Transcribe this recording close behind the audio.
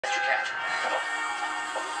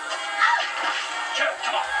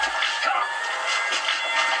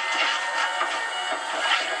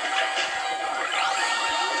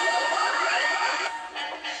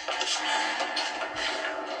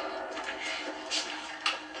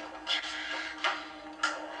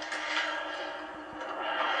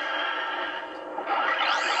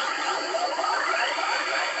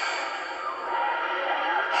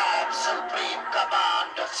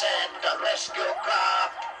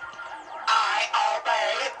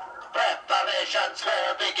operations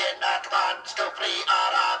will begin at once to free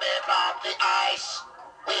our army from the ice.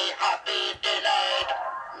 We have been delayed,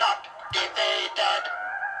 not defeated.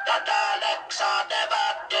 The Daleks are never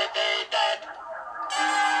defeated.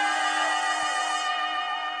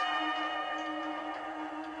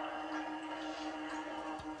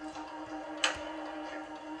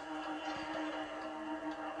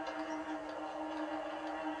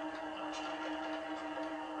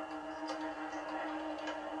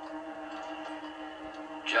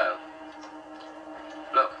 Joe,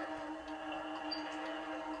 look.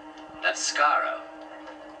 That's Scarrow.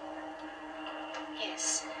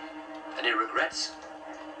 Yes. Any regrets?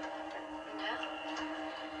 No.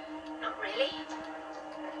 Not really.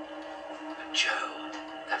 But Joe,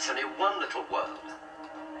 that's only one little world.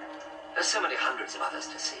 There's so many hundreds of others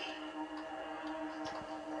to see.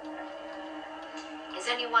 There's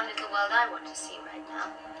only one little world I want to see right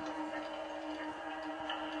now.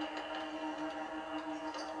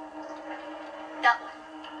 That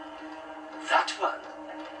one. That one?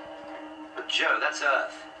 But Joe, that's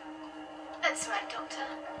Earth. That's right, Doctor.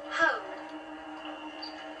 Home.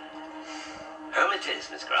 Home it is,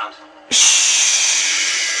 Miss Grant.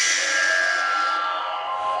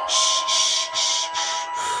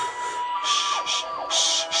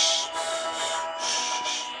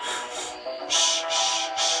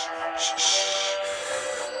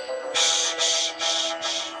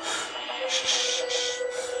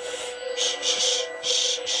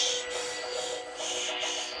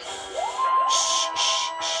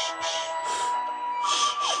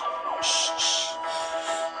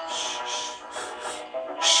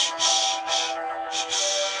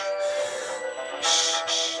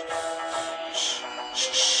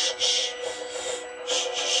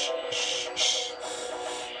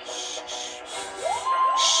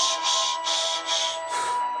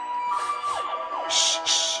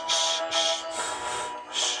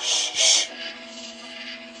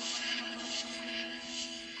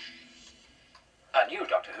 A new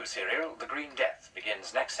Doctor Who serial, The Green Death,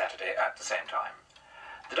 begins next Saturday at the same time.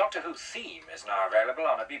 The Doctor Who theme is now available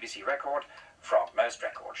on a BBC record from most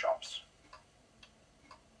record shops.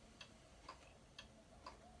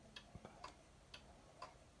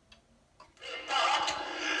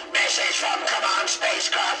 Message from command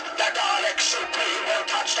spacecraft. The Daleks Supreme will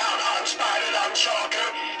touch